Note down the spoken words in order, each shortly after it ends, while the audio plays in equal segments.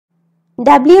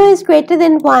W is greater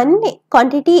than 1,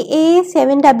 quantity A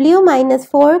 7W minus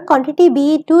 4, quantity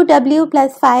B 2W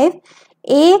plus 5.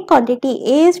 A, quantity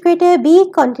A is greater,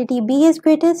 B, quantity B is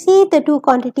greater, C, the two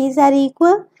quantities are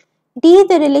equal. D,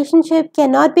 the relationship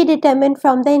cannot be determined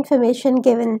from the information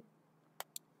given.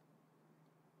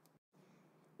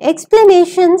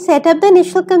 Explanation: set up the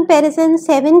initial comparison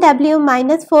 7W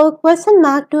minus 4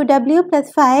 2W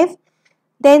plus 5.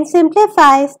 Then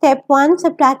simplify. Step 1,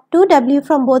 subtract 2W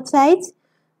from both sides.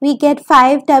 We get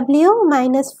 5W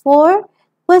minus 4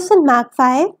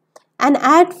 5 and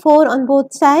add 4 on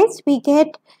both sides. We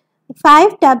get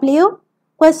 5W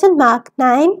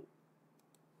 9.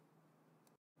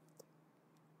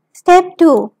 Step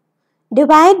 2,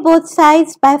 divide both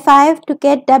sides by 5 to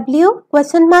get W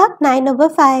 9 over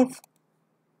 5.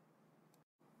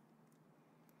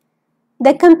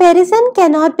 The comparison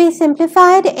cannot be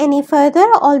simplified any further.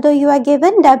 Although you are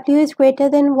given W is greater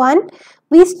than 1,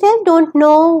 we still don't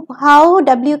know how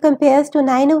W compares to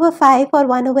 9 over 5 or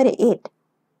 1 over 8.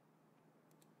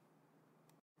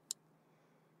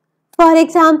 For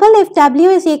example, if W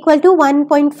is equal to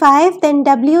 1.5, then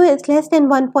W is less than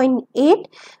 1.8.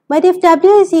 But if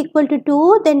W is equal to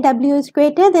 2, then W is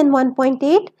greater than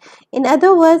 1.8. In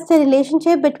other words, the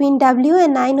relationship between W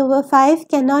and 9 over 5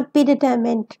 cannot be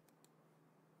determined.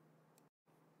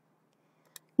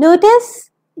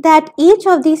 Notice that each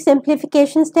of these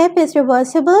simplification steps is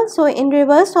reversible. So in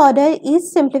reverse order, each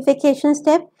simplification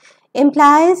step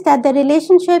implies that the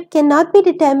relationship cannot be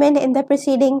determined in the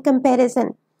preceding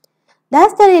comparison.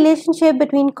 Thus, the relationship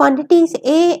between quantities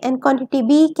A and quantity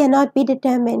B cannot be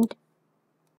determined.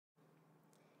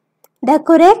 The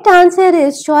correct answer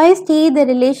is choice D. The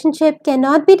relationship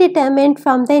cannot be determined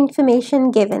from the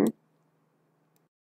information given.